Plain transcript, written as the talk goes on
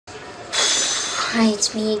Hi,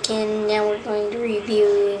 it's me again. Now we're going to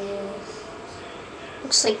review,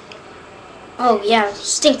 looks like, oh yeah,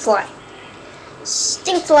 Stinkfly.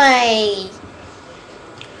 Stinkfly!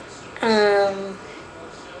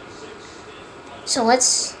 So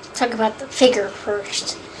let's talk about the figure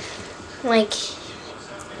first. Like,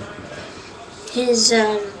 his,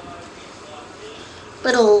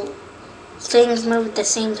 little things move at the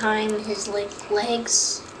same time, his,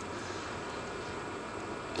 legs.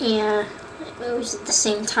 Yeah, it moves at the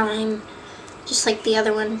same time, just like the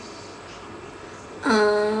other one.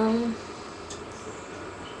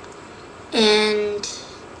 And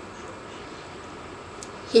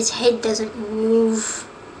his head doesn't move,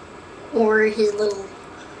 or his little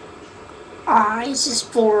eyes, his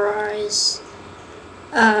four eyes.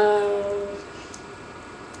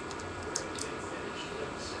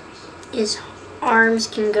 His arms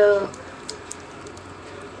can go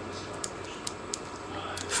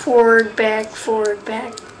forward, back,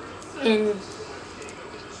 and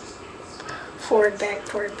forward,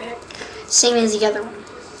 back. Same as the other one.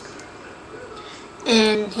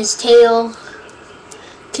 And his tail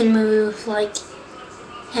can move like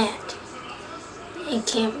that. It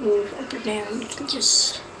can't move up or down. It can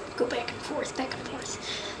just go back and forth.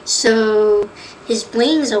 So his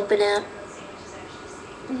wings open up.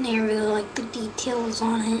 And there we go, like the details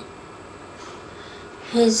on it.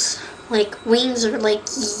 His wings are like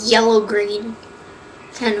yellow green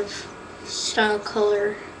kind of style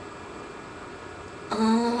color.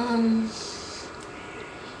 And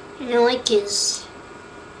I like his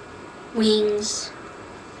wings.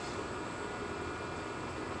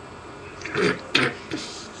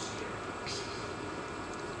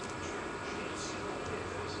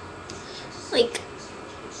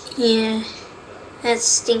 Yeah, that's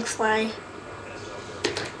Stinkfly.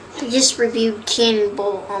 I just reviewed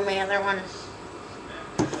Cannonball on my other one.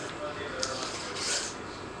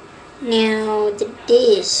 Now the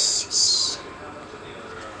discs.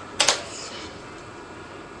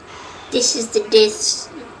 This is the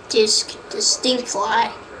disc, the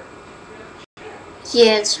Stinkfly.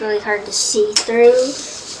 Yeah, it's really hard to see through.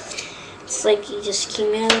 It's like you just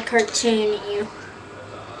came out of a cartoon at you.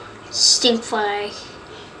 Stinkfly.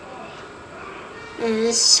 And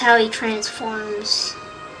this is how he transforms.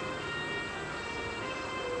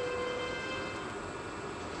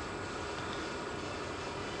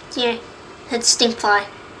 Yeah, that's Stinkfly.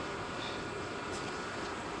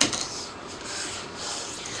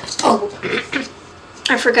 Oh,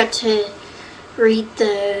 I forgot to read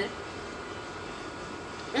the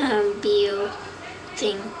bio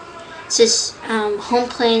thing. It says home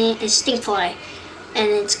planet is Stinkfly, and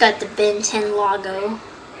it's got the Ben 10 logo.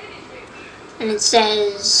 And it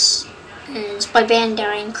says, and it's by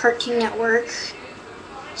Bandai and Cartoon Network.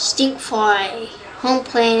 Stinkfly, home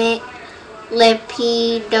planet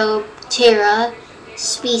Lepidoptera,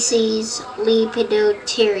 species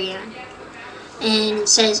Lepidoptera. And it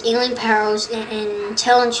says alien powers, an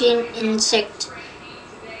intelligent insect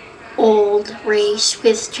old race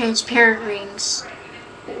with transparent wings,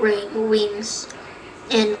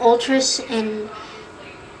 and ultra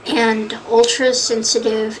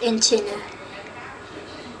sensitive antenna.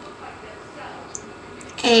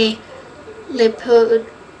 A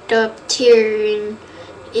Lepidopteran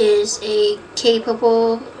is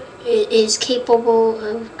capable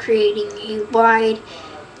of creating a wide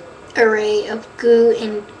array of goo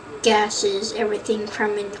and gases, everything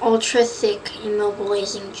from an ultra thick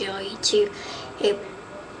immobilizing jelly to a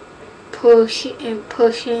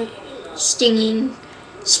pushing stinging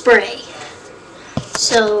spray.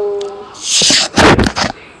 So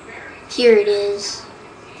here it is.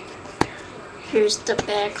 Here's the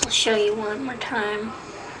back. I'll show you one more time.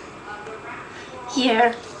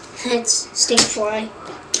 Yeah, that's Stinkfly.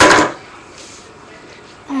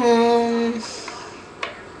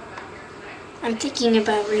 I'm thinking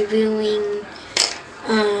about reviewing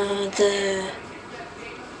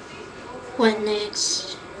what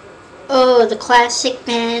next? Oh, the Classic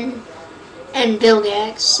Man and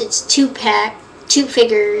Vilgax. It's 2-pack, 2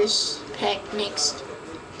 figures pack next.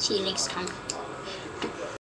 See you next time.